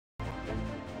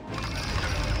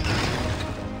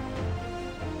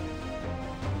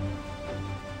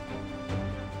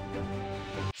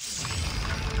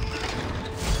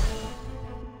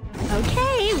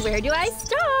where do I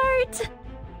start?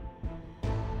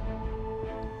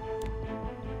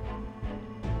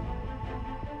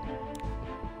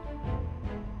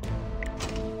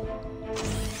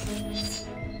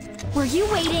 Were you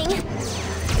waiting?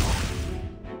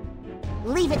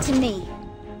 Leave it to me.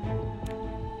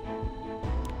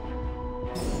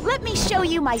 Let me show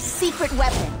you my secret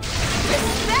weapon.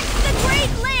 Respect the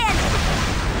Great Land!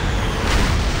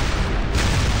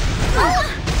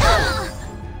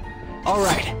 All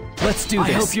right, let's do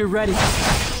this. I hope you're ready.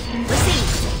 Proceed.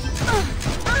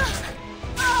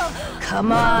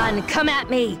 Come on, come at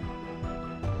me.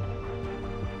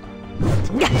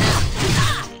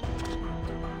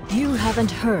 You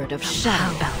haven't heard of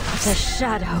shadow balance. The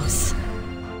shadows.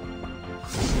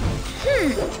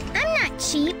 I'm not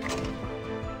cheap.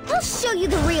 I'll show you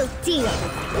the real deal.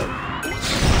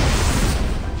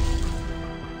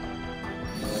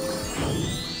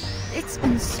 It's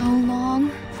been so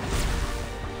long.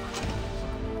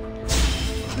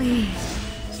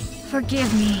 Please,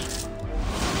 forgive me.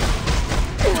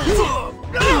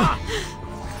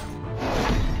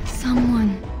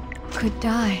 Someone could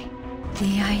die.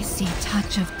 The icy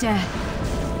touch of death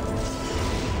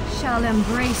shall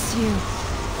embrace you.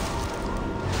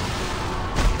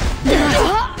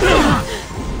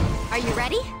 Are you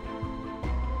ready?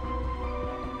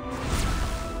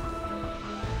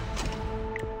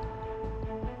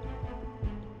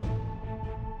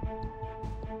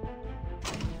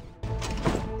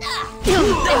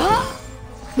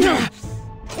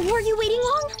 Were you waiting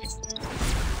long?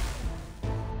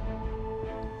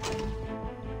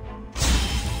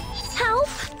 Help!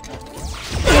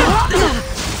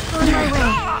 On my way.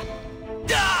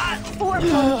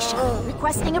 Formation.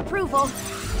 Requesting approval.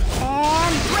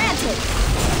 And granted.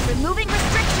 Removing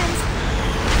restrictions.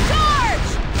 Charge!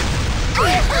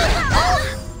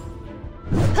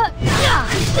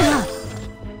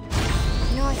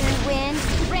 Northern wind,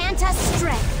 grant us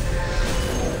strength.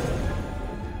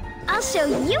 I'll show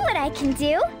you what I can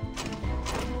do.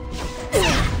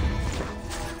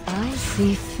 I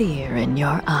see fear in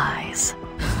your eyes.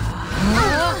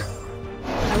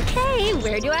 Okay,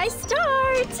 where do I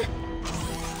start?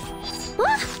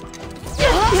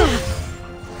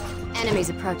 Enemies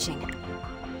approaching.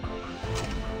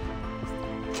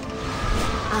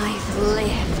 I've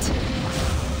lived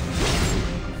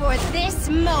for this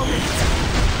moment.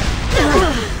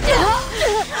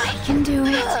 I can do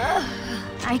it.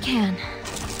 I can.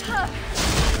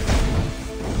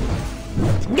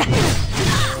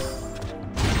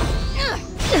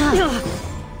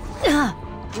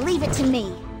 Leave it to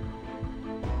me.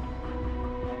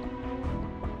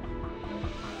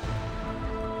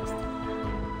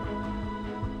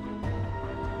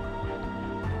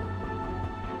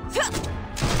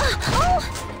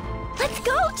 Let's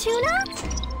go, Tuna!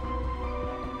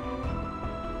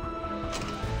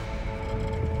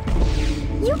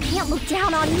 You can't look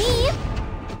down on me!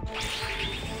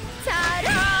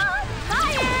 Ta-da!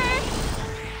 Fire!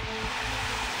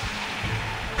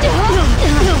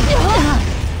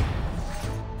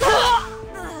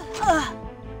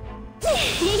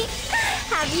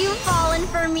 Have you fallen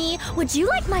for me? Would you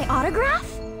like my autograph?